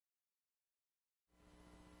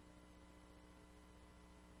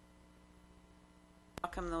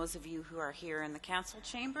welcome those of you who are here in the council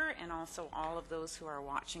chamber and also all of those who are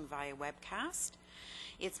watching via webcast.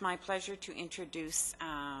 It's my pleasure to introduce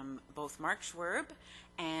both Mark Schwerb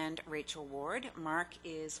and Rachel Ward. Mark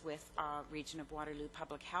is with Region of Waterloo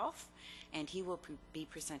Public Health, and he will be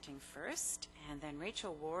presenting first. And then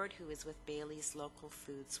Rachel Ward, who is with Bailey's Local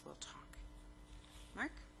Foods, will talk.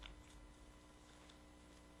 Mark?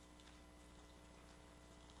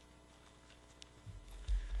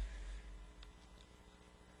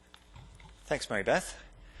 Thanks, Mary Beth.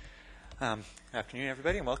 Good afternoon,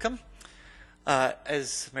 everybody, and welcome.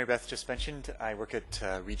 As Mary Beth just mentioned, I work at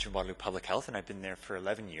Region of Waterloo Public Health, and I've been there for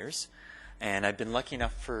 11 years. And I've been lucky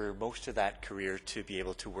enough for most of that career to be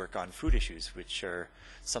able to work on food issues, which are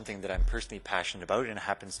something that I'm personally passionate about, and it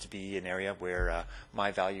happens to be an area where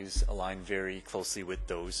my values align very closely with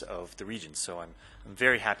those of the region. So I'm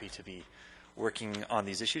very happy to be working on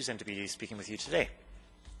these issues and to be speaking with you today.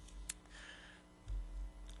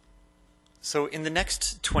 So in the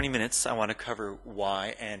next 20 minutes, I want to cover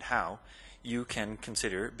why and how you can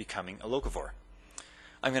consider becoming a locavore.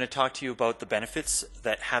 I'm going to talk to you about the benefits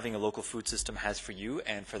that having a local food system has for you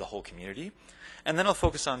and for the whole community. And then I'll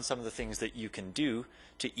focus on some of the things that you can do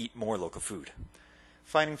to eat more local food.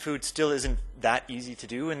 Finding food still isn't that easy to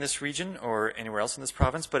do in this region or anywhere else in this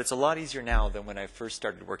province, but it's a lot easier now than when I first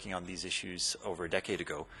started working on these issues over a decade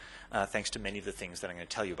ago, thanks to many of the things that I'm going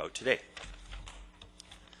to tell you about today.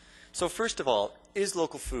 So first of all, is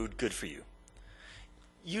local food good for you?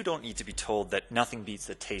 You don't need to be told that nothing beats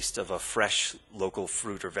the taste of a fresh local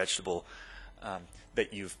fruit or vegetable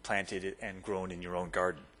that you've planted and grown in your own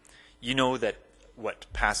garden. You know that what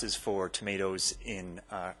passes for tomatoes in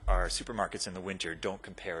our supermarkets in the winter don't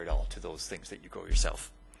compare at all to those things that you grow yourself.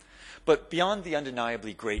 But beyond the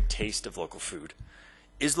undeniably great taste of local food,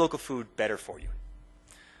 is local food better for you?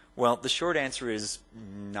 Well, the short answer is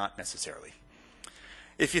not necessarily.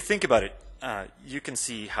 If you think about it, you can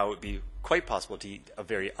see how it would be quite possible to eat a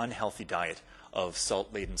very unhealthy diet of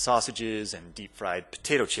salt-laden sausages and deep-fried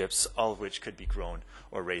potato chips, all of which could be grown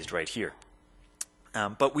or raised right here.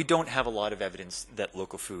 But we don't have a lot of evidence that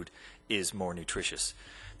local food is more nutritious.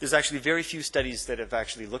 There's actually very few studies that have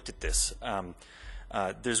actually looked at this.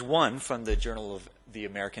 There's one from the Journal of the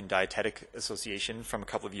American Dietetic Association from a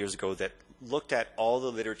couple of years ago that looked at all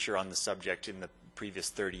the literature on the subject in the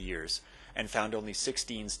previous 30 years and found only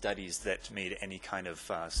 16 studies that made any kind of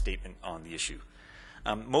statement on the issue.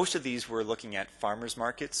 Most of these were looking at farmers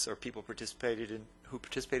markets or people who participated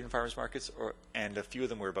in farmers markets, and a few of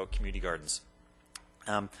them were about community gardens.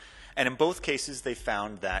 And in both cases, they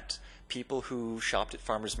found that people who shopped at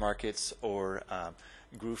farmers markets or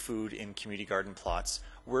grew food in community garden plots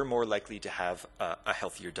were more likely to have a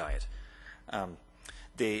healthier diet.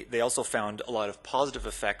 They also found a lot of positive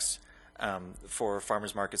effects for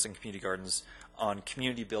farmers markets and community gardens on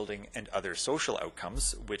community building and other social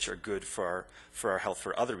outcomes, which are good for our health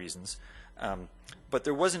for other reasons. But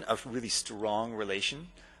there wasn't a really strong relation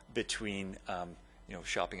between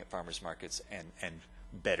shopping at farmers markets and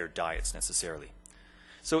better diets necessarily.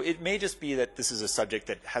 So it may just be that this is a subject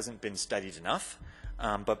that hasn't been studied enough,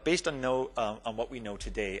 but based on what we know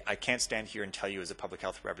today, I can't stand here and tell you as a public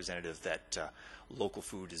health representative that local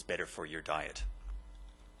food is better for your diet.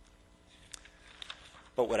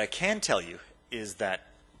 But what I can tell you is that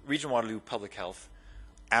Region of Waterloo Public Health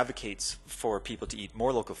advocates for people to eat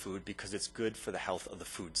more local food because it's good for the health of the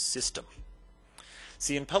food system.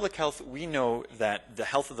 See, in public health, we know that the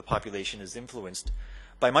health of the population is influenced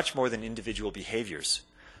by much more than individual behaviors.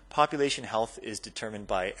 Population health is determined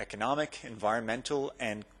by economic, environmental,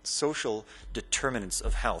 and social determinants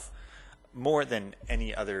of health more than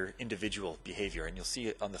any other individual behavior. And you'll see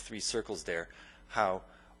it on the three circles there, how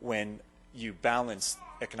when you balance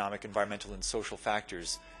economic, environmental, and social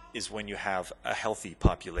factors is when you have a healthy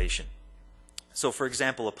population. So for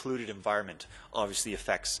example, a polluted environment obviously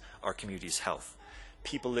affects our community's health.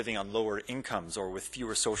 People living on lower incomes or with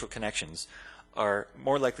fewer social connections are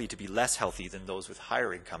more likely to be less healthy than those with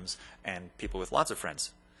higher incomes and people with lots of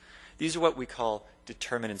friends. These are what we call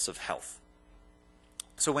determinants of health.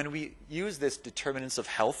 So when we use this determinants of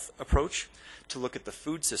health approach to look at the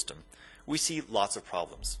food system, we see lots of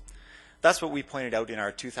problems. That's what we pointed out in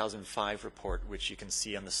our 2005 report, which you can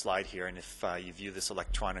see on the slide here. And if you view this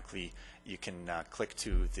electronically, you can click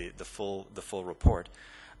to the full report.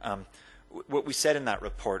 What we said in that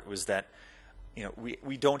report was that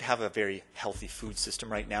we don't have a very healthy food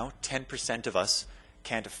system right now. 10% of us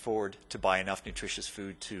can't afford to buy enough nutritious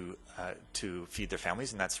food to feed their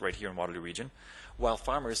families, and that's right here in Waterloo Region, while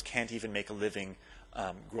farmers can't even make a living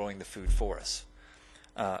growing the food for us.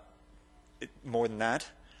 More than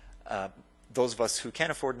that, those of us who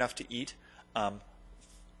can't afford enough to eat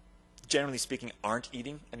generally speaking, aren't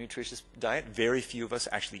eating a nutritious diet. Very few of us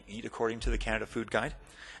actually eat according to the Canada Food Guide.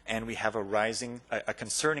 And we have a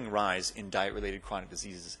concerning rise in diet-related chronic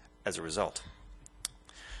diseases as a result.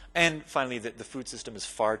 And finally, the food system is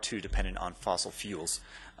far too dependent on fossil fuels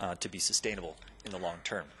to be sustainable in the long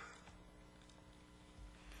term.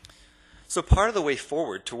 So part of the way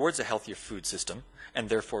forward towards a healthier food system, and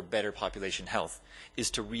therefore better population health, is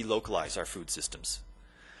to relocalize our food systems.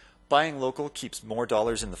 Buying local keeps more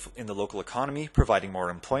dollars in the local economy, providing more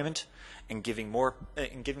employment, and giving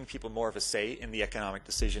people more of a say in the economic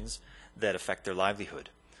decisions that affect their livelihood.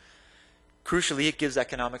 Crucially, it gives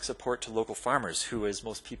economic support to local farmers who, as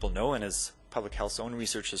most people know, and as public health's own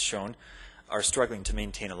research has shown, are struggling to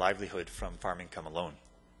maintain a livelihood from farm income alone.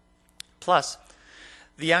 Plus,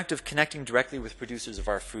 the act of connecting directly with producers of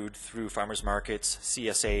our food through farmers markets,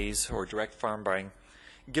 CSAs, or direct farm buying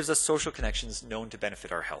gives us social connections known to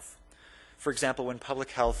benefit our health. For example, when public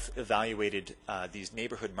health evaluated these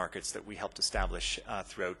neighborhood markets that we helped establish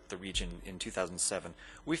throughout the region in 2007,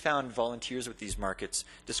 we found volunteers with these markets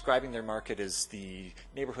describing their market as the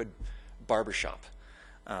neighborhood barbershop.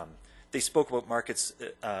 They spoke about markets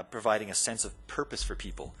providing a sense of purpose for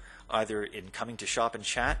people, either in coming to shop and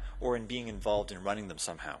chat or in being involved in running them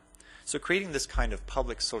somehow. So creating this kind of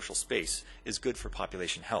public social space is good for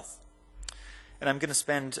population health. And I'm going to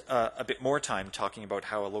spend a bit more time talking about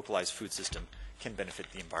how a localized food system can benefit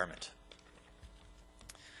the environment.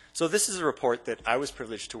 So this is a report that I was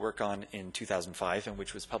privileged to work on in 2005 and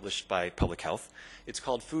which was published by Public Health. It's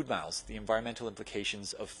called Food Miles, the Environmental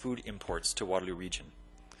Implications of Food Imports to Waterloo Region.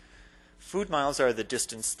 Food miles are the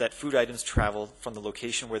distance that food items travel from the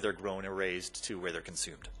location where they're grown or raised to where they're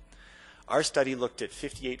consumed. Our study looked at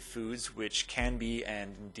 58 foods which can be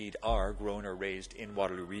and indeed are grown or raised in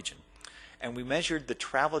Waterloo Region. And we measured the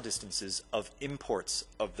travel distances of imports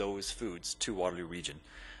of those foods to Waterloo Region,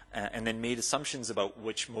 and then made assumptions about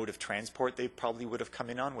which mode of transport they probably would have come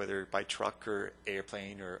in on, whether by truck or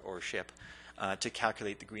airplane or ship, to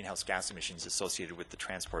calculate the greenhouse gas emissions associated with the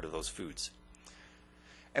transport of those foods.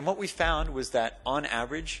 And what we found was that, on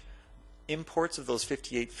average, imports of those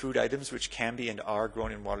 58 food items, which can be and are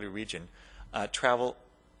grown in Waterloo Region, travel,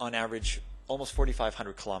 on average, almost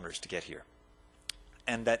 4,500 kilometers to get here.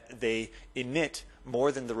 And that they emit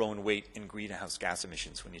more than their own weight in greenhouse gas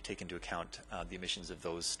emissions when you take into account the emissions of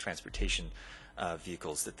those transportation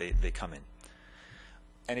vehicles that they come in.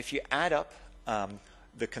 And if you add up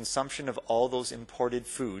the consumption of all those imported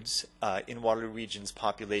foods in Waterloo Region's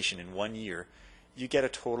population in 1 year, you get a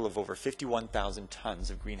total of over 51,000 tons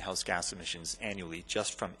of greenhouse gas emissions annually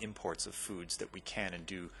just from imports of foods that we can and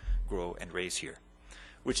do grow and raise here,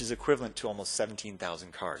 which is equivalent to almost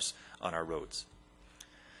 17,000 cars on our roads.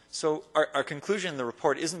 So our conclusion in the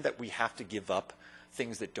report isn't that we have to give up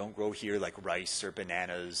things that don't grow here, like rice or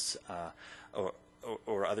bananas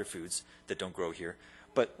or other foods that don't grow here,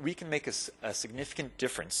 but we can make a significant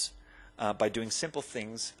difference by doing simple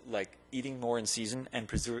things like eating more in season and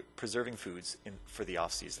preserving foods for the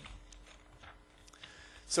off-season.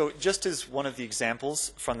 So just as one of the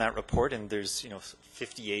examples from that report, and there's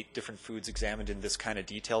 58 different foods examined in this kind of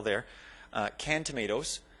detail there, canned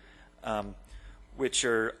tomatoes, which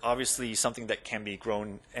are obviously something that can be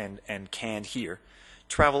grown and canned here,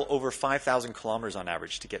 travel over 5,000 kilometers on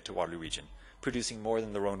average to get to Waterloo Region, producing more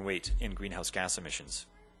than their own weight in greenhouse gas emissions.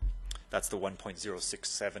 That's the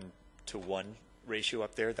 1.067 to 1 ratio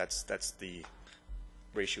up there. That's the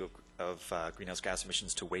ratio of greenhouse gas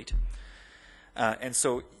emissions to weight. And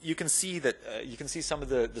so you can see that you can see some of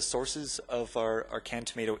the sources of our canned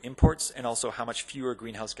tomato imports and also how much fewer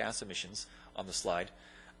greenhouse gas emissions on the slide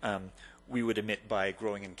we would emit by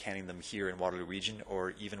growing and canning them here in Waterloo Region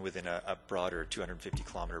or even within a broader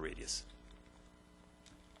 250-kilometer radius.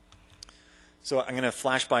 So I'm going to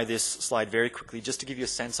flash by this slide very quickly just to give you a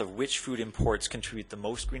sense of which food imports contribute the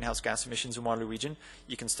most greenhouse gas emissions in Waterloo Region.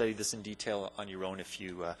 You can study this in detail on your own if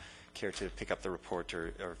you care to pick up the report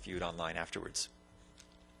or view it online afterwards.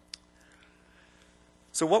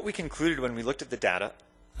 So what we concluded when we looked at the data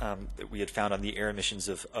that we had found on the air emissions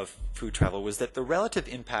of food travel was that the relative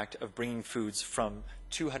impact of bringing foods from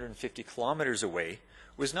 250 kilometers away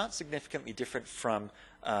was not significantly different from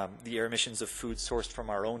the air emissions of food sourced from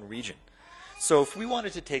our own region. So if we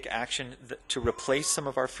wanted to take action to replace some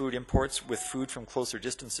of our food imports with food from closer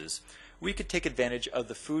distances, we could take advantage of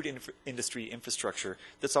the food industry infrastructure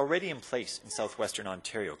that's already in place in southwestern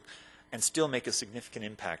Ontario and still make a significant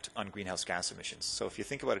impact on greenhouse gas emissions. So if you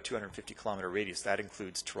think about a 250-kilometer radius, that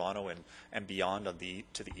includes Toronto and beyond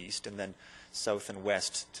to the east, and then south and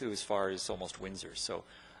west to as far as almost Windsor. So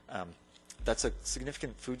that's a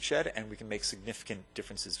significant food shed, and we can make significant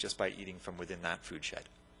differences just by eating from within that food shed.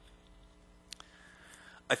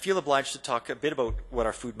 I feel obliged to talk a bit about what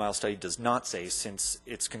our Food Mile study does not say, since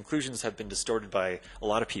its conclusions have been distorted by a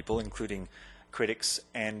lot of people, including critics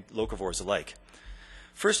and locavores alike.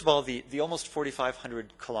 First of all, the almost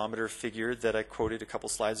 4,500 kilometer figure that I quoted a couple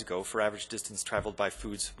slides ago for average distance traveled by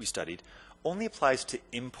foods we studied only applies to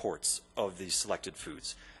imports of these selected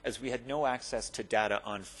foods, as we had no access to data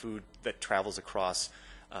on food that travels across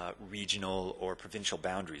regional or provincial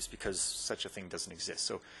boundaries, because such a thing doesn't exist.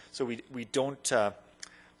 So we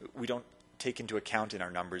don't take into account in our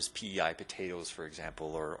numbers PEI potatoes, for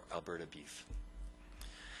example, or Alberta beef.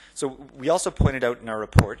 So we also pointed out in our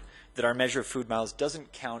report that our measure of food miles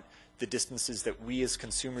doesn't count the distances that we as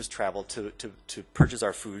consumers travel to purchase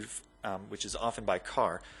our food, which is often by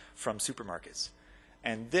car, from supermarkets.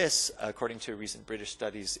 And this, according to recent British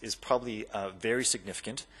studies, is probably very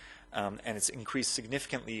significant, and it's increased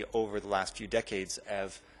significantly over the last few decades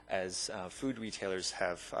as food retailers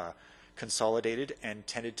have consolidated and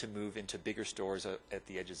tended to move into bigger stores at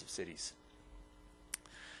the edges of cities.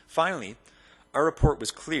 Finally, our report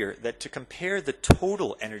was clear that to compare the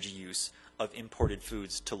total energy use of imported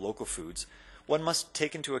foods to local foods, one must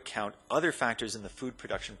take into account other factors in the food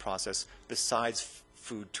production process besides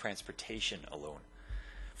food transportation alone.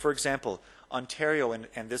 For example, Ontario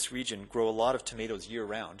and this region grow a lot of tomatoes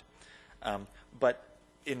year-round, but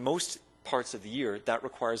in most parts of the year, that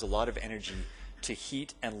requires a lot of energy to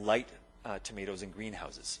heat and light tomatoes in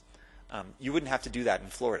greenhouses. You wouldn't have to do that in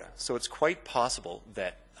Florida. So it's quite possible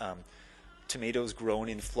that tomatoes grown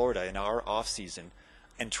in Florida in our off-season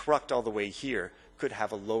and trucked all the way here could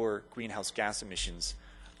have a lower greenhouse gas emissions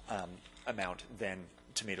amount than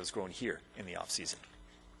tomatoes grown here in the off-season.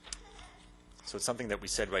 So it's something that we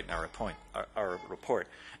said right in our report.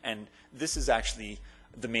 And this is actually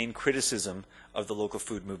the main criticism of the local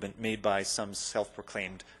food movement made by some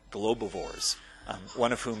self-proclaimed globivores,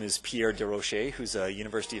 one of whom is Pierre Desrochers, who's a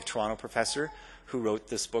University of Toronto professor who wrote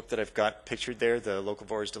this book that I've got pictured there, The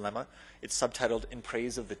Locavore's Dilemma. It's subtitled In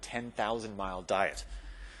Praise of the 10,000-Mile Diet.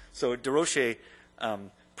 So Desrochers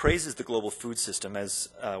praises the global food system as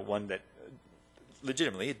one that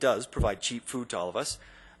legitimately it does provide cheap food to all of us.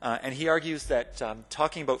 And he argues that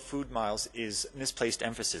talking about food miles is misplaced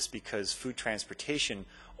emphasis because food transportation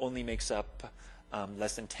only makes up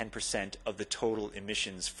less than 10% of the total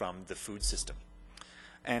emissions from the food system.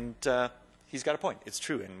 And he's got a point. It's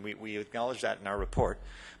true, and we acknowledge that in our report.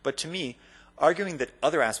 But to me, arguing that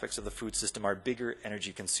other aspects of the food system are bigger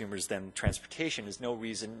energy consumers than transportation is no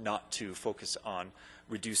reason not to focus on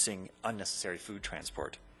reducing unnecessary food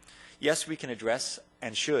transport. Yes, we can address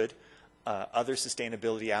and should other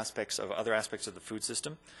sustainability aspects of other aspects of the food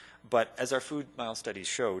system, but as our food mile studies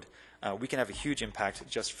showed, we can have a huge impact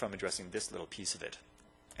just from addressing this little piece of it.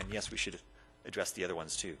 And yes, we should address the other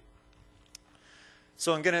ones too.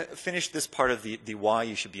 So I'm going to finish this part of the why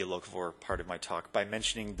you should be a locavore part of my talk by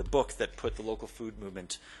mentioning the book that put the local food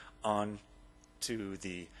movement on to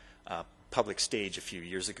the public stage a few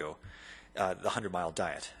years ago, The 100-Mile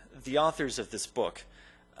Diet. The authors of this book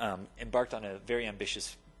embarked on a very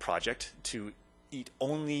ambitious project to eat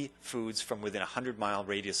only foods from within a 100-mile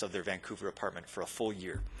radius of their Vancouver apartment for a full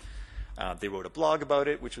year. They wrote a blog about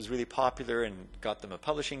it, which was really popular and got them a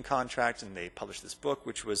publishing contract, and they published this book,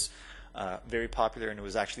 which was very popular, and it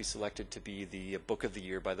was actually selected to be the book of the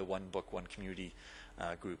year by the One Book, One Community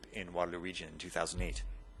group in Waterloo Region in 2008.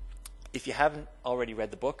 If you haven't already read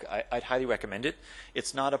the book, I'd highly recommend it.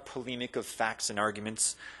 It's not a polemic of facts and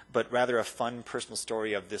arguments, but rather a fun personal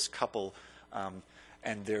story of this couple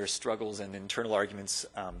and their struggles and internal arguments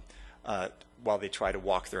while they try to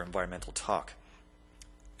walk their environmental talk.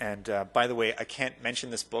 And by the way, I can't mention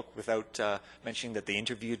this book without mentioning that they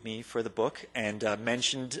interviewed me for the book and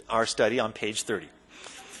mentioned our study on page 30.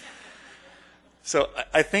 So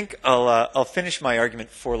I think I'll finish my argument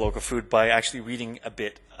for local food by actually reading a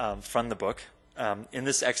bit from the book. In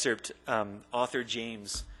this excerpt, author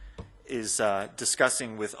James is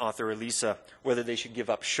discussing with author Elisa whether they should give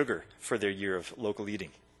up sugar for their year of local eating.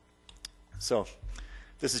 So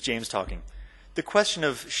this is James talking. The question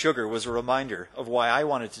of sugar was a reminder of why I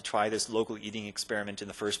wanted to try this local eating experiment in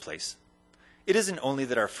the first place. It isn't only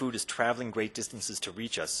that our food is traveling great distances to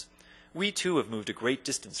reach us. We too have moved a great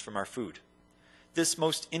distance from our food. This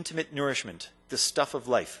most intimate nourishment, this stuff of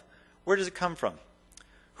life, where does it come from?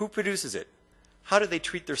 Who produces it? How do they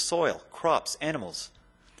treat their soil, crops, animals?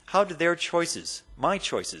 How do their choices, my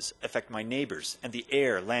choices, affect my neighbors and the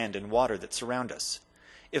air, land, and water that surround us?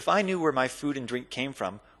 If I knew where my food and drink came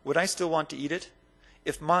from, would I still want to eat it?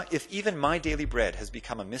 If even my daily bread has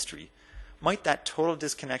become a mystery, might that total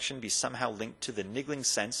disconnection be somehow linked to the niggling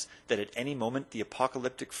sense that at any moment the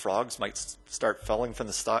apocalyptic frogs might start falling from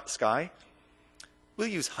the sky? We'll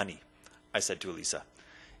use honey, I said to Elisa.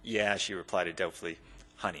 Yeah, she replied doubtfully,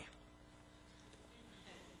 honey.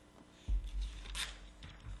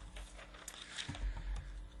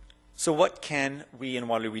 So what can we in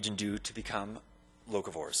Waterloo Region do to become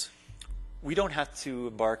locavores? We don't have to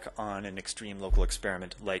embark on an extreme local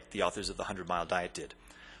experiment like the authors of the 100-Mile Diet did.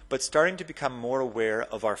 But starting to become more aware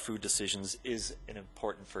of our food decisions is an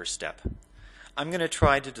important first step. I'm going to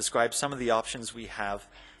try to describe some of the options we have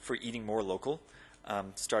for eating more local,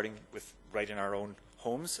 starting with right in our own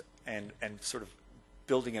homes and sort of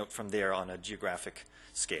building out from there on a geographic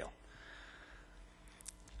scale.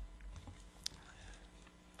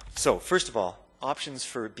 So, first of all, options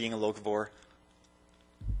for being a locavore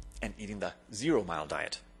and eating the 0-mile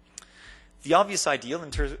diet. The obvious ideal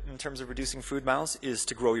in terms of reducing food miles is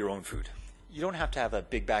to grow your own food. You don't have to have a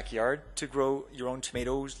big backyard to grow your own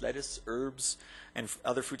tomatoes, lettuce, herbs, and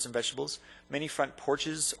other fruits and vegetables. Many front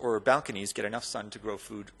porches or balconies get enough sun to grow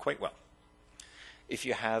food quite well. If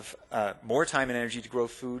you have more time and energy to grow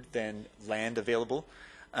food than land available,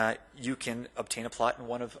 you can obtain a plot in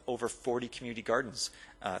one of over 40 community gardens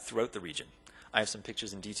throughout the region. I have some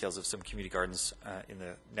pictures and details of some community gardens in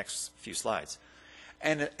the next few slides.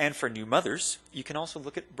 And for new mothers, you can also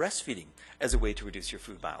look at breastfeeding as a way to reduce your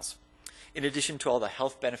food miles. In addition to all the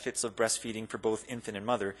health benefits of breastfeeding for both infant and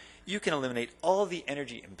mother, you can eliminate all the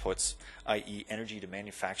energy inputs, i.e. energy to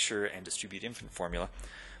manufacture and distribute infant formula,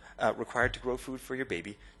 required to grow food for your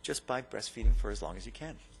baby just by breastfeeding for as long as you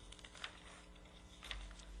can.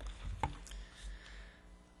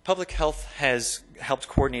 Public Health has helped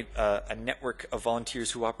coordinate a network of volunteers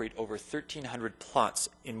who operate over 1,300 plots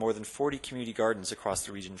in more than 40 community gardens across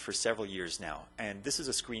the region for several years now. And this is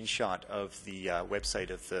a screenshot of the website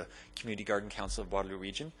of the Community Garden Council of Waterloo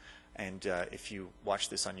Region. And if you watch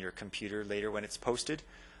this on your computer later when it's posted,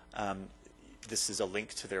 this is a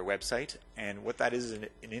link to their website. And what that is an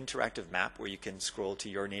interactive map where you can scroll to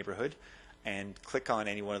your neighborhood and click on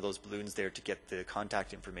any one of those balloons there to get the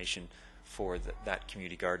contact information for that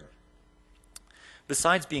community garden.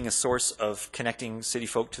 Besides being a source of connecting city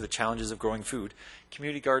folk to the challenges of growing food,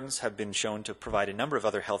 community gardens have been shown to provide a number of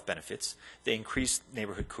other health benefits. They increase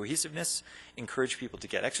neighborhood cohesiveness, encourage people to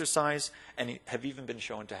get exercise, and have even been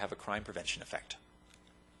shown to have a crime prevention effect.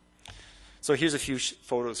 So here's a few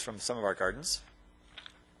photos from some of our gardens.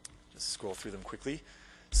 Just scroll through them quickly.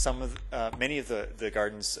 Many of the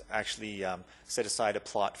gardens actually set aside a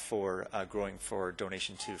plot for growing for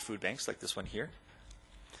donation to food banks, like this one here.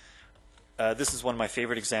 This is one of my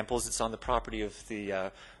favorite examples. It's on the property of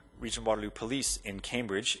the Region of Waterloo Police in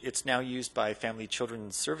Cambridge. It's now used by Family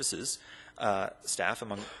Children's Services staff,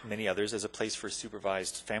 among many others, as a place for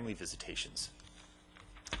supervised family visitations.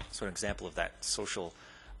 So an example of that social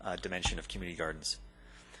dimension of community gardens.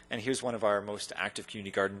 And here's one of our most active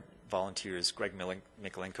community garden volunteers, Greg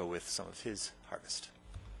Mikolenko, with some of his harvest.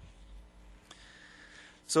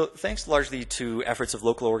 So thanks largely to efforts of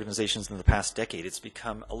local organizations in the past decade, it's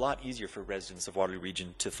become a lot easier for residents of Waterloo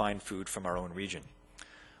Region to find food from our own region.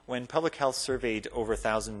 When Public Health surveyed over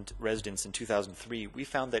 1,000 residents in 2003, we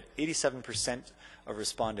found that 87% of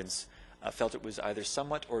respondents felt it was either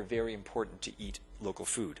somewhat or very important to eat local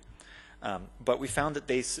food. But we found that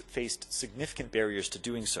they faced significant barriers to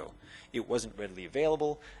doing so. It wasn't readily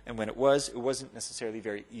available, and when it wasn't necessarily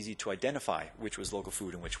very easy to identify which was local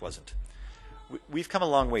food and which wasn't. We've come a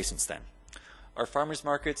long way since then. Our farmers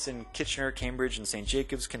markets in Kitchener, Cambridge, and St.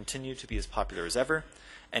 Jacobs continue to be as popular as ever,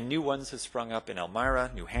 and new ones have sprung up in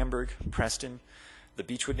Elmira, New Hamburg, Preston, the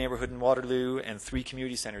Beechwood neighborhood in Waterloo, and 3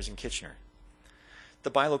 community centers in Kitchener. The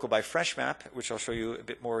Buy Local Buy Fresh map, which I'll show you a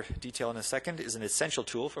bit more detail in a second, is an essential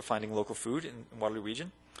tool for finding local food in Waterloo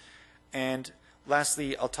Region. And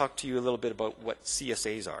lastly, I'll talk to you a little bit about what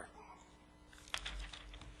CSAs are.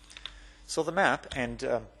 So the map,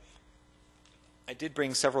 and I did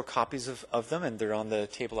bring several copies of them, and they're on the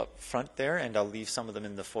table up front there, and I'll leave some of them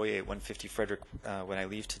in the foyer at 150 Frederick when I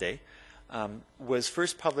leave today. Was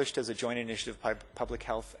first published as a joint initiative by Public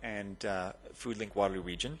Health and FoodLink Waterloo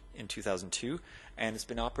Region in 2002, and it's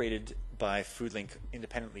been operated by FoodLink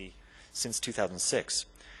independently since 2006.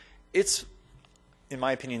 It's, in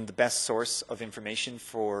my opinion, the best source of information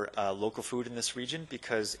for local food in this region,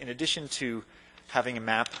 because in addition to having a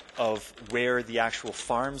map of where the actual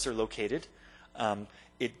farms are located,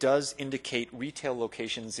 it does indicate retail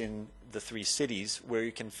locations in the 3 cities where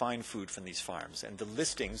you can find food from these farms. And the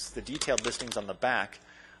listings, the detailed listings on the back,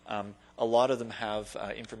 a lot of them have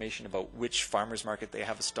information about which farmers market they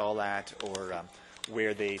have a stall at, or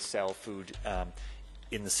where they sell food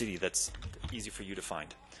in the city that's easy for you to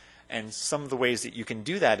find. And some of the ways that you can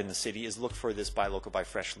do that in the city is look for this Buy Local Buy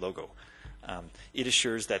Fresh logo. It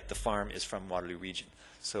assures that the farm is from Waterloo Region.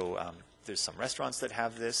 So there's some restaurants that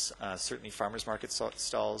have this, certainly farmers market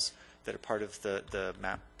stalls that are part of the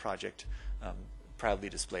map project proudly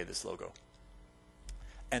display this logo.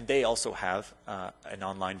 And they also have an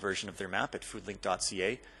online version of their map at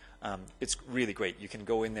foodlink.ca. It's really great. You can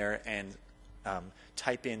go in there and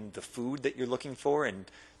type in the food that you're looking for and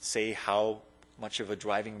say how much of a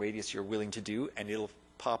driving radius you're willing to do, and it'll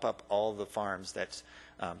pop up all the farms that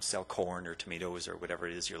sell corn or tomatoes or whatever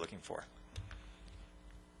it is you're looking for.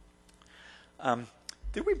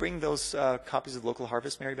 Did we bring those copies of Local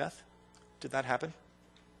Harvest, Mary Beth? Did that happen?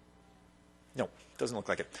 No, doesn't look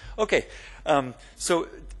like it. Okay, so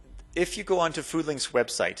if you go onto FoodLink's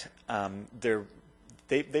website,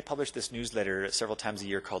 they publish this newsletter several times a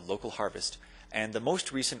year called Local Harvest, and the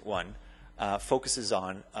most recent one focuses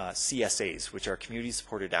on CSAs, which are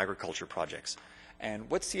community-supported agriculture projects. And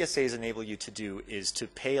what CSAs enable you to do is to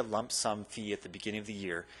pay a lump sum fee at the beginning of the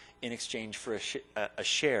year in exchange for a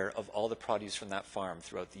share of all the produce from that farm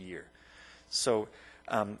throughout the year. So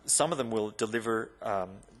some of them will deliver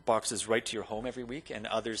boxes right to your home every week, and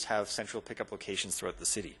others have central pickup locations throughout the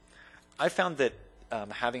city. I found that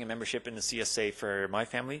having a membership in the CSA for my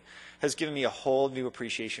family has given me a whole new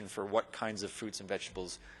appreciation for what kinds of fruits and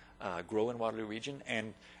vegetables grow in Waterloo Region,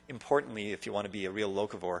 and importantly, if you want to be a real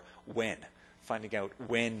locavore, when. Finding out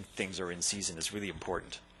when things are in season is really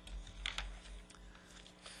important.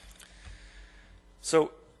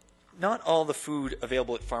 So not all the food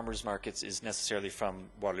available at farmers markets is necessarily from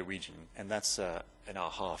Waterloo Region, and that's an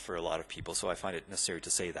aha for a lot of people, so I find it necessary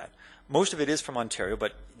to say that. Most of it is from Ontario,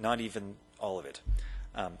 but not even all of it.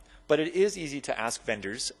 But it is easy to ask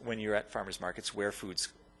vendors when you're at farmers markets where food's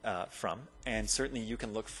from, and certainly you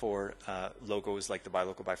can look for logos like the Buy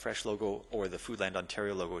Local, Buy Fresh logo or the Foodland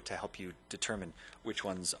Ontario logo to help you determine which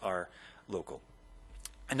ones are local.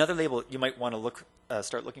 Another label you might want to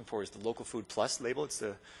start looking for is the Local Food Plus label. It's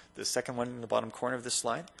the second one in the bottom corner of this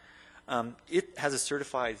slide. It has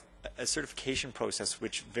a certification process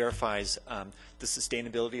which verifies the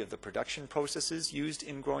sustainability of the production processes used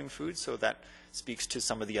in growing food. So that speaks to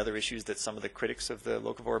some of the other issues that some of the critics of the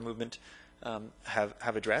locavore movement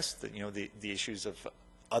have addressed. That, you know, the issues of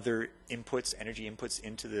other inputs, energy inputs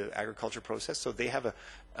into the agriculture process. So they have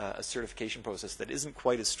a certification process that isn't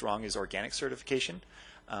quite as strong as organic certification,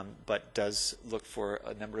 but does look for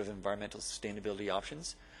a number of environmental sustainability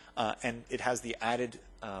options. And it has the added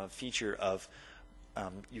feature of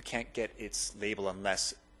you can't get its label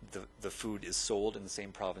unless the food is sold in the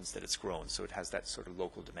same province that it's grown. So it has that sort of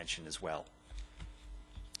local dimension as well.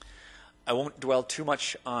 I won't dwell too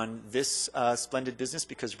much on this splendid business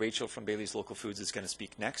because Rachel from Bailey's Local Foods is going to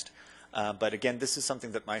speak next. But again, this is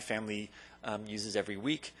something that my family uses every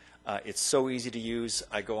week. It's so easy to use.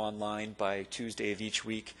 I go online by Tuesday of each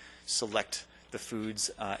week, select the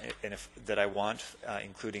foods that I want,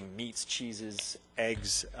 including meats, cheeses,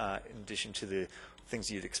 eggs, in addition to the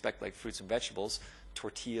things you'd expect like fruits and vegetables,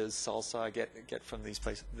 tortillas, salsa I get from this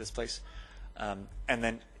place. And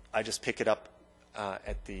then I just pick it up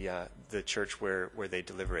at the church where they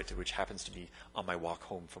deliver it, which happens to be on my walk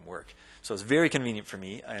home from work. So it's very convenient for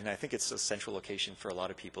me, and I think it's a central location for a lot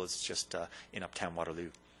of people. It's just in Uptown Waterloo.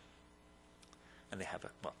 And they have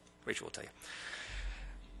well, Rachel will tell you.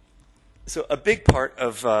 So a big part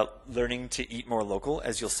of learning to eat more local,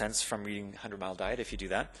 as you'll sense from reading 100 Mile Diet if you do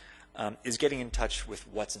that, is getting in touch with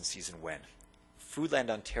what's in season when. Foodland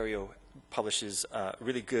Ontario publishes a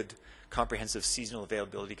really good comprehensive seasonal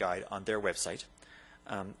availability guide on their website.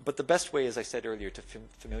 But the best way, as I said earlier, to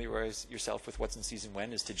familiarize yourself with what's in season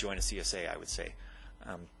when is to join a CSA, I would say.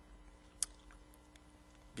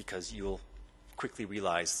 Because you'll quickly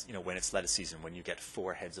realize, you know, when it's lettuce season, when you get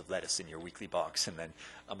 4 heads of lettuce in your weekly box, and then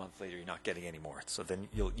a month later you're not getting any more. So then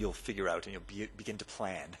you'll figure out and you'll begin to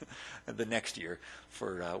plan the next year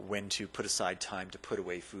for when to put aside time to put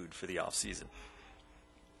away food for the off season.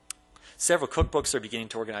 Several cookbooks are beginning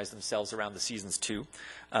to organize themselves around the seasons too.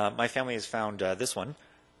 My family has found this one,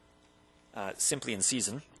 Simply in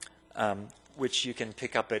Season, which you can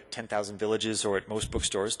pick up at 10,000 Villages or at most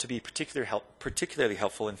bookstores to be particularly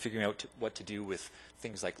helpful in figuring out what to do with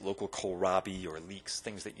things like local kohlrabi or leeks,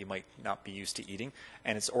 things that you might not be used to eating.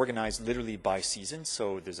 And it's organized literally by season.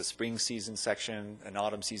 So there's a spring season section, an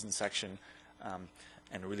autumn season section,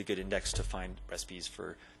 and a really good index to find recipes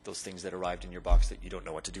for those things that arrived in your box that you don't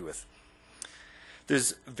know what to do with.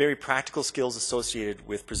 There's very practical skills associated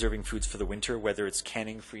with preserving foods for the winter, whether it's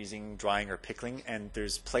canning, freezing, drying, or pickling. And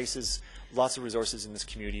there's places, lots of resources in this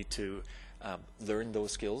community to learn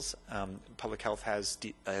those skills. Public Health has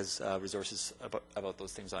resources about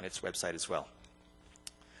those things on its website as well.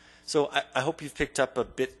 So I hope you've picked up a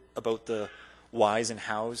bit about the whys and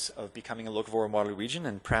hows of becoming a local of Waterloo region,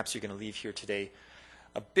 and perhaps you're going to leave here today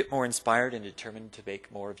a bit more inspired and determined to make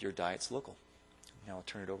more of your diets local. Now I'll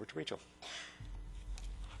turn it over to Rachel.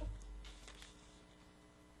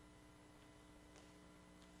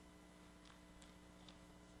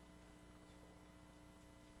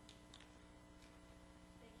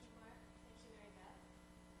 Thank you, Mark. Thank you, Mary Beth.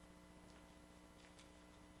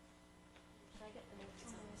 Did I get the notes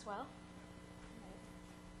on as well?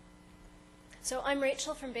 So I'm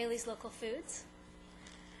Rachel from Bailey's Local Foods.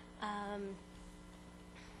 The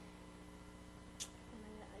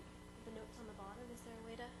notes on the bottom, is there a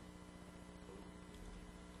way to,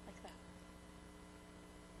 like that?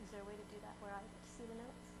 Is there a way to do that where I get to see the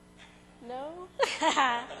notes? No?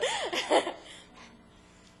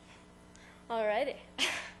 Alrighty.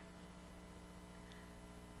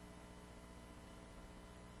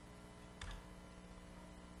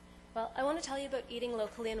 Well, I want to tell you about eating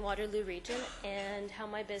locally in Waterloo region and how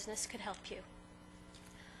my business could help you.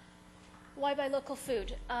 Why buy local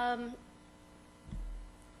food?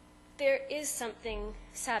 There is something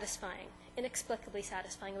satisfying, inexplicably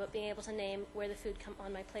satisfying about being able to name where the food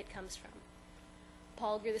on my plate comes from.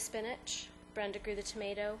 Paul grew the spinach, Brenda grew the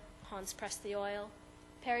tomato, Hans pressed the oil,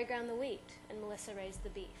 Perry ground the wheat, and Melissa raised the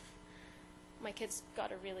beef. My kids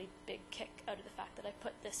got a really big kick out of the fact that I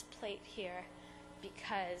put this plate here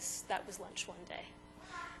because that was lunch one day.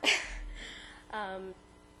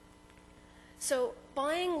 So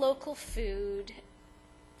buying local food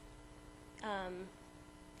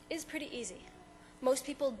is pretty easy. Most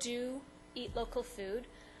people do eat local food,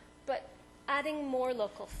 but adding more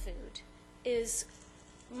local food is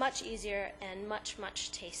much easier and much,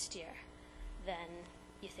 much tastier than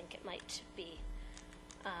you think it might be.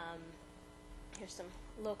 Here's some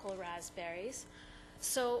local raspberries.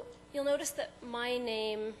 So you'll notice that my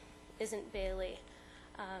name isn't Bailey.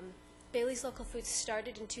 Bailey's Local Foods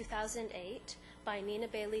started in 2008 by Nina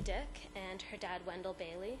Bailey Dick and her dad Wendell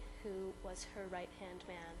Bailey, who was her right-hand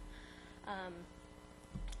man.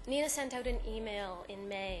 Nina sent out an email in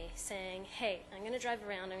May saying, hey, I'm going to drive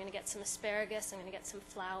around, I'm going to get some asparagus, I'm going to get some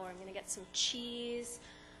flour, I'm going to get some cheese.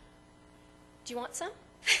 Do you want some?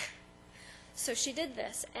 So she did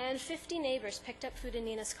this, and 50 neighbors picked up food in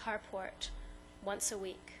Nina's carport once a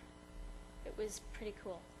week. It was pretty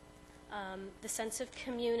cool. The sense of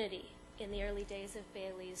community in the early days of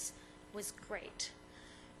Bailey's was great.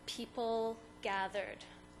 People gathered,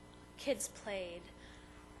 kids played,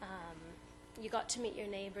 you got to meet your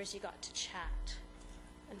neighbors, you got to chat.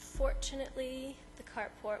 Unfortunately, the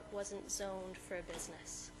carport wasn't zoned for a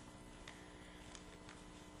business.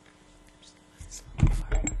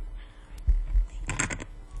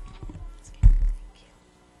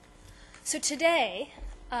 So today,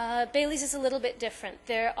 Bailey's is a little bit different.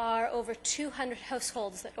 There are over 200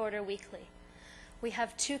 households that order weekly. We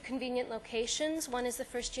have 2 convenient locations. One is the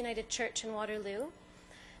First United Church in Waterloo,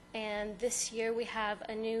 and this year we have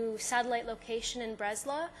a new satellite location in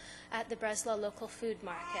Breslau at the Breslau Local Food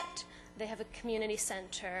Market. They have a community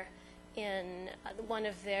center in one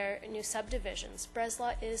of their new subdivisions.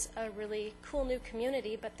 Breslau is a really cool new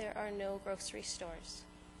community, but there are no grocery stores.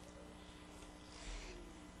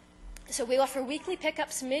 So we offer weekly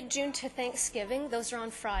pickups mid-June to Thanksgiving. Those are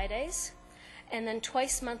on Fridays. And then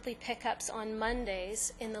twice monthly pickups on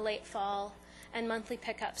Mondays in the late fall, and monthly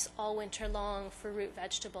pickups all winter long for root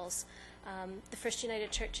vegetables. The First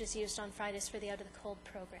United Church is used on Fridays for the Out of the Cold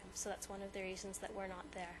program, so that's one of the reasons that we're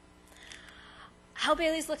not there. How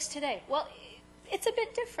Bailey's looks today? Well, it's a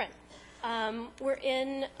bit different. We're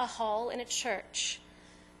in a hall in a church.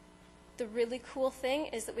 The really cool thing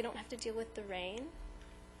is that we don't have to deal with the rain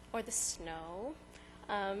or the snow.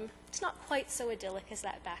 It's not quite so idyllic as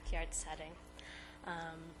that backyard setting.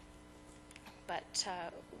 But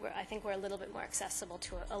I think we're a little bit more accessible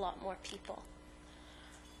to a lot more people.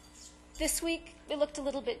 This week, it looked a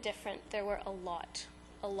little bit different. There were a lot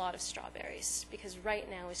of strawberries, because right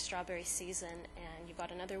now is strawberry season, and you've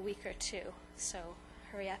got another week or 2. So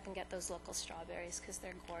hurry up and get those local strawberries, because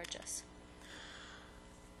they're gorgeous.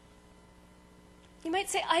 You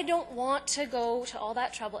might say, I don't want to go to all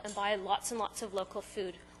that trouble and buy lots and lots of local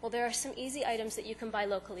food. Well, there are some easy items that you can buy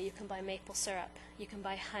locally. You can buy maple syrup, you can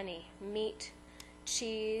buy honey, meat,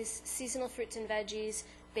 cheese, seasonal fruits and veggies,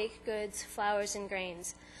 baked goods, flours and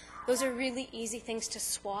grains. Those are really easy things to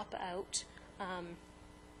swap out,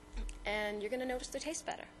 and you're going to notice they taste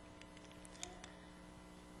better.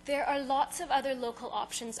 There are lots of other local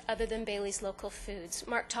options other than Bailey's Local Foods.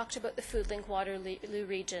 Mark talked about the FoodLink Waterloo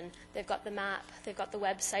region. They've got the map, they've got the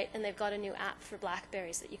website, and they've got a new app for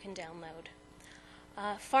BlackBerries that you can download.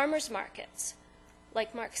 Farmers markets.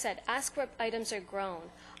 like Mark said, ask where items are grown.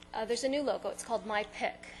 There's a new logo. It's called My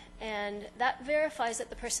Pick, and that verifies that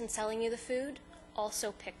the person selling you the food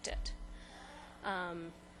also picked it.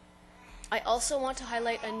 I also want to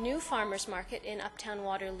highlight a new farmers market in Uptown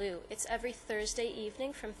Waterloo. It's every Thursday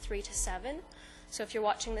evening from 3 to 7. So if you're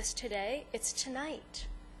watching this today, it's tonight.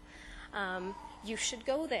 You should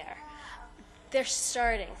go there. They're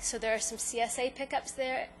starting. So there are some CSA pickups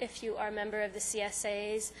there. If you are a member of the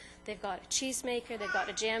CSAs, they've got a cheesemaker, they've got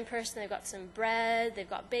a jam person, they've got some bread, they've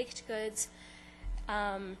got baked goods.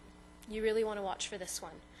 You really want to watch for this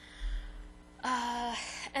one.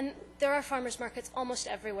 And there are farmers markets almost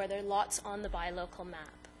everywhere. There are lots on the Buy Local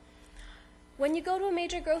map. When you go to a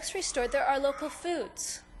major grocery store, there are local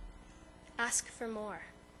foods. Ask for more.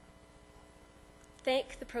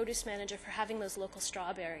 Thank the produce manager for having those local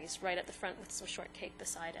strawberries right at the front with some shortcake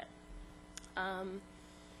beside it.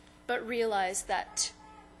 But realize that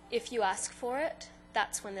if you ask for it,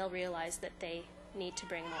 that's when they'll realize that they need to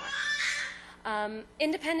bring more.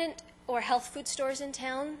 Independent or health food stores in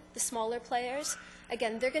town, the smaller players,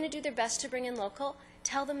 again, they're going to do their best to bring in local.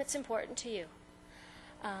 Tell them it's important to you.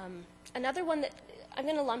 Another one that I'm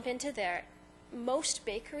going to lump into there, most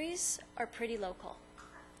bakeries are pretty local.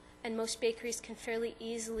 And most bakeries can fairly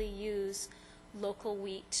easily use local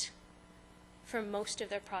wheat for most of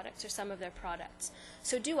their products or some of their products.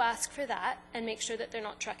 So do ask for that and make sure that they're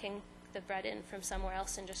not trucking the bread in from somewhere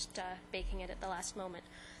else and just baking it at the last moment.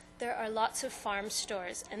 There are lots of farm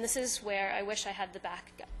stores, and this is where I wish I had the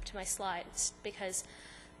back up to my slides, because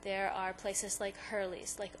there are places like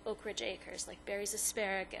Hurley's, like Oak Ridge Acres, like Barry's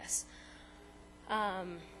Asparagus.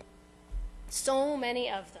 So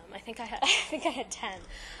many of them. I think I had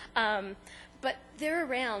 10. But they're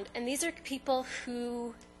around, and these are people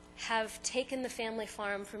who have taken the family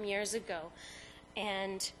farm from years ago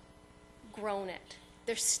and grown it.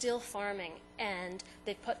 They're still farming, and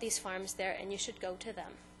they've put these farms there, and you should go to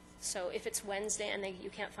them. So if it's Wednesday and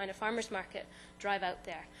you can't find a farmer's market, drive out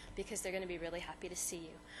there, because they're going to be really happy to see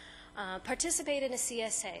you. Participate in a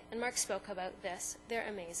CSA, and Mark spoke about this. They're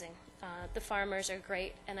amazing. The farmers are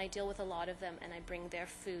great, and I deal with a lot of them, and I bring their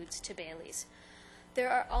foods to Bailey's.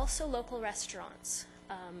 There are also local restaurants,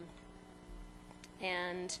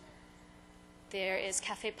 and there is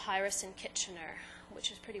Cafe Pyrus in Kitchener,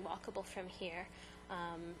 which is pretty walkable from here.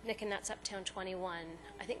 Nick and Nat's Uptown 21.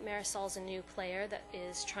 I think Marisol's a new player that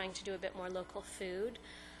is trying to do a bit more local food.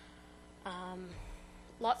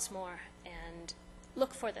 Lots more, and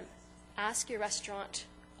look for them. Ask your restaurant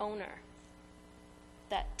owner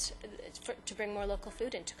to bring more local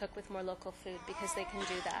food in, to cook with more local food, because they can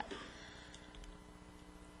do that.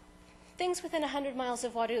 Things within 100 miles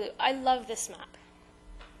of Waterloo. I love this map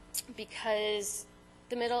because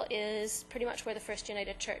the middle is pretty much where the First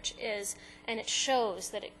United Church is, and it shows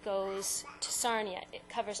that it goes to Sarnia. It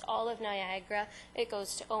covers all of Niagara. It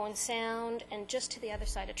goes to Owen Sound and just to the other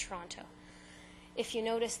side of Toronto. If you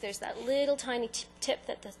notice, there's that little tiny tip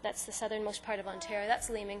that's the southernmost part of Ontario. That's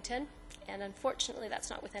Leamington, and unfortunately that's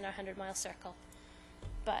not within our 100-mile circle.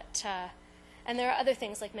 But and there are other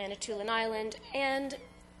things like Manitoulin Island, and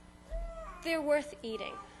they're worth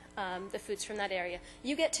eating. The foods from that area.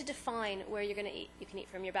 You get to define where you're going to eat. You can eat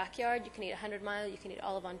from your backyard, you can eat 100 mile, you can eat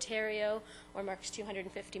all of Ontario, or Mark's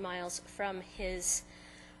 250 miles from his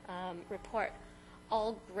report.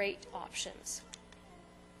 All great options.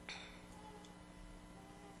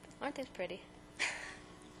 Aren't they pretty?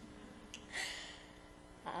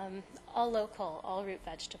 All local, all root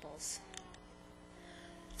vegetables.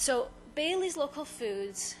 So Bailey's Local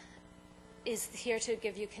Foods is here to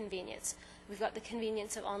give you convenience. We've got the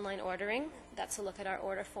convenience of online ordering. That's a look at our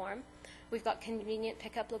order form. We've got convenient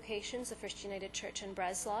pickup locations, the First United Church in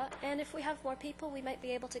Breslau, and if we have more people, we might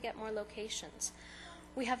be able to get more locations.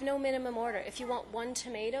 We have no minimum order. If you want one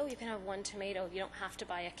tomato, you can have one tomato. You don't have to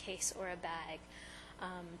buy a case or a bag.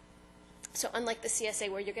 So unlike the CSA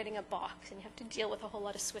where you're getting a box and you have to deal with a whole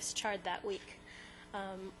lot of Swiss chard that week,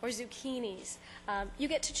 or zucchinis, you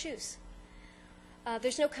get to choose.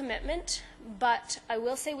 There's no commitment, but I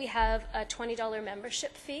will say we have a $20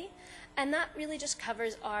 membership fee, and that really just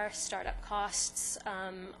covers our startup costs,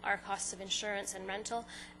 our costs of insurance and rental,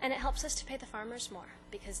 and it helps us to pay the farmers more,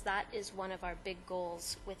 because that is one of our big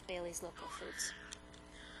goals with Bailey's Local Foods.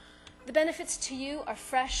 The benefits to you are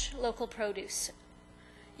fresh, local produce.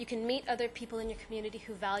 You can meet other people in your community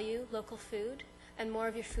who value local food, and more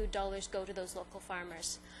of your food dollars go to those local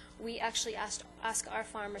farmers. We actually ask our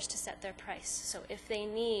farmers to set their price. So if they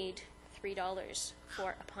need $3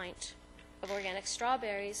 for a pint of organic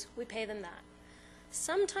strawberries, we pay them that.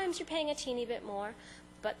 Sometimes you're paying a teeny bit more,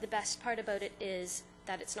 but the best part about it is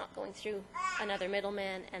that it's not going through another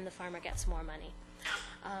middleman and the farmer gets more money.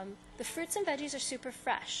 The fruits and veggies are super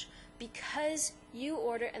fresh. Because you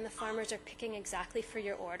order and the farmers are picking exactly for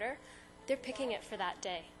your order, they're picking it for that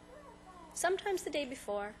day. Sometimes the day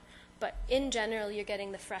before, but in general, you're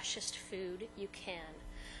getting the freshest food you can.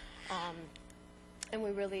 And we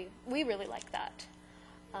really like that.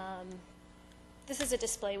 This is a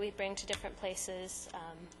display we bring to different places.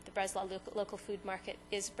 The Breslau Local Food Market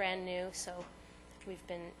is brand new, so we've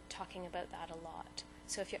been talking about that a lot.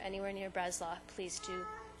 So if you're anywhere near Breslau, please do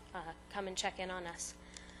come and check in on us.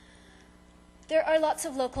 There are lots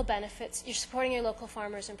of local benefits. You're supporting your local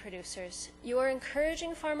farmers and producers. You are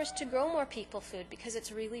encouraging farmers to grow more people food because it's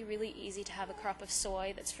really, really easy to have a crop of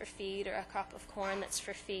soy that's for feed or a crop of corn that's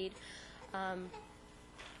for feed.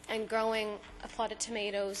 And growing a plot of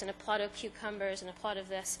tomatoes and a plot of cucumbers and a plot of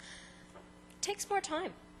this takes more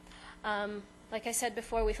time. Like I said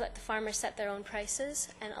before, we've let the farmers set their own prices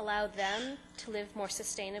and allow them to live more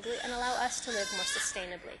sustainably and allow us to live more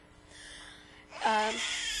sustainably.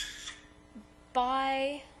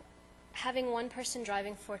 By having one person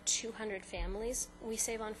driving for 200 families, we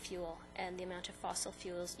save on fuel and the amount of fossil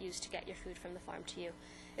fuels used to get your food from the farm to you.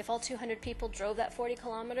 If all 200 people drove that 40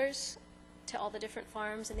 kilometers to all the different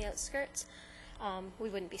farms in the outskirts, we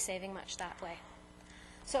wouldn't be saving much that way.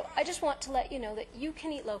 So I just want to let you know that you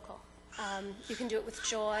can eat local. You can do it with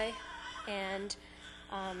joy and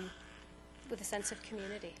with a sense of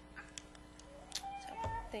community. So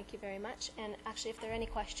thank you very much. And actually, if there are any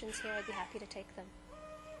questions here, I'd be happy to take them.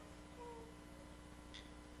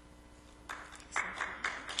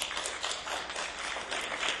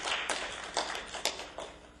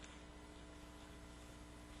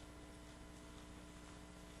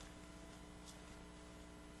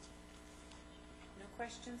 No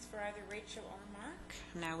questions for either Rachel or Mark?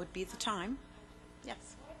 Now would be the time.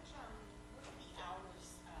 Yes. What are the hours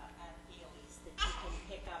at Bailey's that you can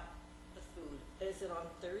pick up the food? Is it on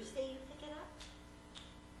Thursday you pick it up?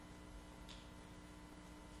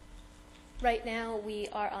 Right now, we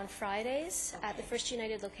are on Fridays. At the First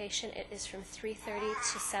United location, it is from 3:30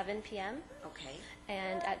 to 7 p.m. Okay.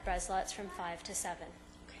 And at Breslau, it's from 5 to 7.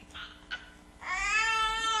 Okay.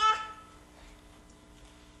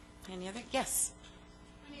 Any other? Yes.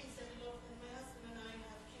 My name's Debbie Loeb, and my husband and I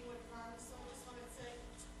have Kingwood Farm, so I just wanted to say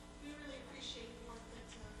we really appreciate the work that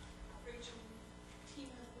Rachel and the team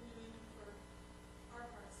has been doing for our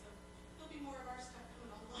part. So there'll be more of our stuff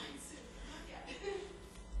coming online soon. Not yet.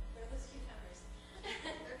 They're those cucumbers.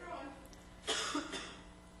 They're growing.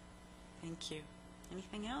 Thank you.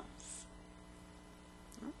 Anything else?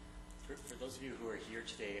 For those of you who are here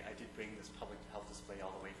today, I did bring this public health display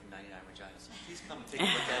all the way from 99 Regina, so please come and take a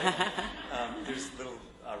look at it. There's little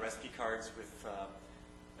recipe cards with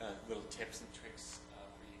little tips and tricks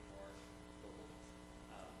for eating more local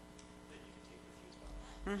that you can take with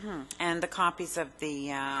you as well. And the copies of the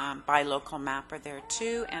Buy Local map are there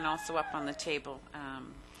too, and also up on the table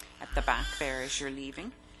at the back there as you're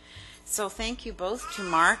leaving. So thank you both to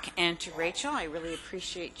Mark and to Rachel. I really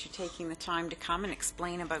appreciate you taking the time to come and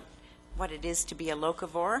explain about what it is to be a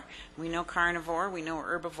locavore. We know carnivore, we know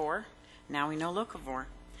herbivore, now we know locavore.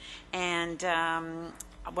 And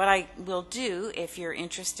what I will do, if you're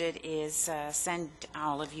interested, is send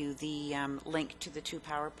all of you the link to the 2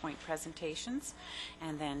 PowerPoint presentations.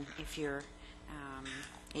 And then if you're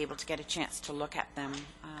able to get a chance to look at them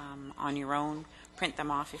on your own, print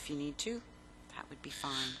them off if you need to, that would be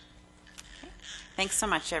fine. Okay. Thanks so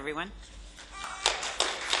much, everyone.